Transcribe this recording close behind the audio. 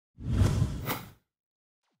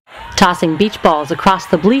tossing beach balls across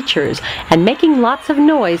the bleachers and making lots of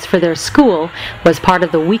noise for their school was part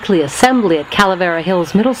of the weekly assembly at Calavera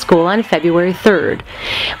Hills Middle School on February 3rd.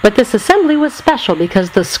 But this assembly was special because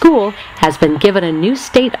the school has been given a new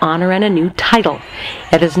state honor and a new title.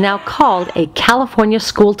 It is now called a California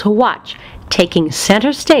School to Watch, taking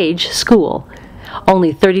center stage school.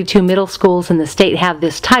 Only 32 middle schools in the state have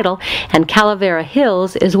this title, and Calavera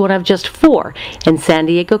Hills is one of just 4 in San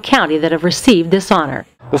Diego County that have received this honor.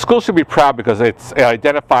 The school should be proud because it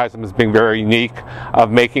identifies them as being very unique,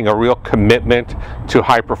 of making a real commitment to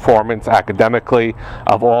high performance academically,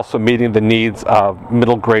 of also meeting the needs of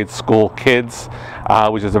middle grade school kids,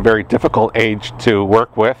 which is a very difficult age to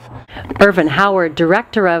work with. Irvin Howard,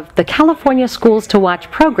 director of the California Schools to Watch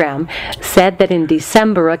program, said that in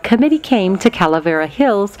December a committee came to Calavera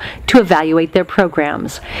Hills to evaluate their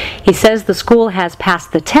programs. He says the school has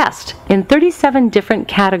passed the test in 37 different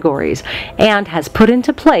categories and has put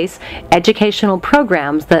into place educational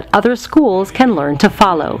programs that other schools can learn to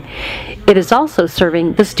follow. It is also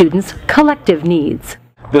serving the students' collective needs.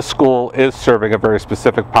 This school is serving a very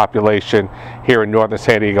specific population here in northern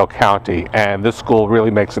San Diego County, and this school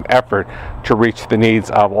really makes an effort to reach the needs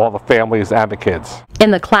of all the families and the kids.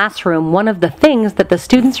 In the classroom, one of the things that the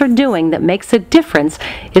students are doing that makes a difference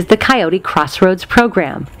is the Coyote Crossroads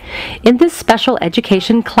program. In this special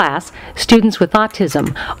education class, students with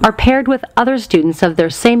autism are paired with other students of their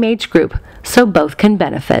same age group so both can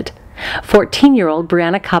benefit. 14-year-old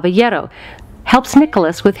Brianna Caballero helps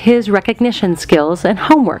Nicholas with his recognition skills and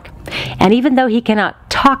homework. And even though he cannot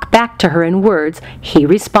talk back to her in words, he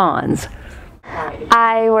responds.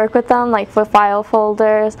 I work with them like with file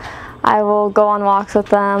folders. I will go on walks with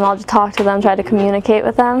them. I'll just talk to them, try to communicate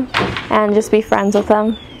with them, and just be friends with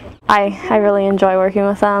them. I really enjoy working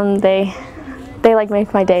with them. They like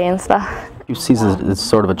make my day and stuff. She sees it as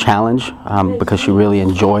sort of a challenge because she really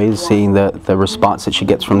enjoys seeing the response that she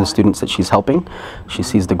gets from the students that she's helping. She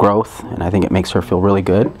sees the growth, and I think it makes her feel really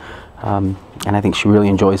good. And I think she really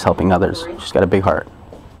enjoys helping others. She's got a big heart.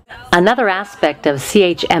 Another aspect of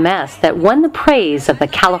CHMS that won the praise of the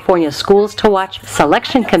California Schools to Watch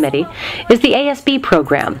Selection Committee is the ASB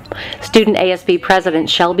program. Student ASB President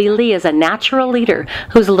Shelby Lee is a natural leader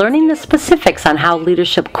who's learning the specifics on how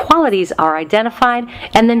leadership qualities are identified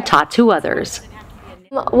and then taught to others.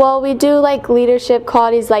 Well, we do like leadership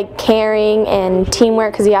qualities like caring and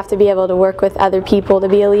teamwork, because you have to be able to work with other people to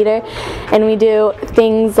be a leader. And we do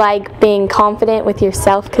things like being confident with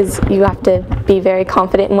yourself, because you have to be very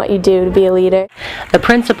confident in what you do to be a leader. The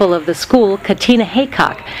principal of the school, Katina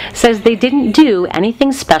Haycock, says they didn't do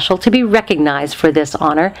anything special to be recognized for this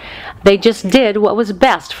honor. They just did what was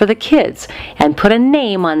best for the kids and put a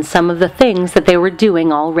name on some of the things that they were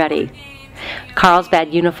doing already.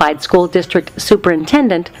 Carlsbad Unified School District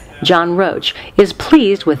Superintendent John Roach is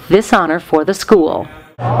pleased with this honor for the school.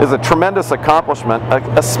 Is a tremendous accomplishment,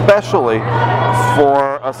 especially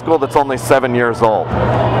for a school that's only 7 years old.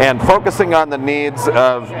 And focusing on the needs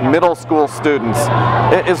of middle school students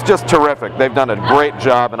is just terrific. They've done a great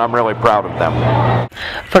job, and I'm really proud of them.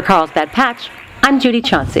 For Carlsbad Patch, I'm Judy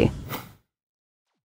Chauncey.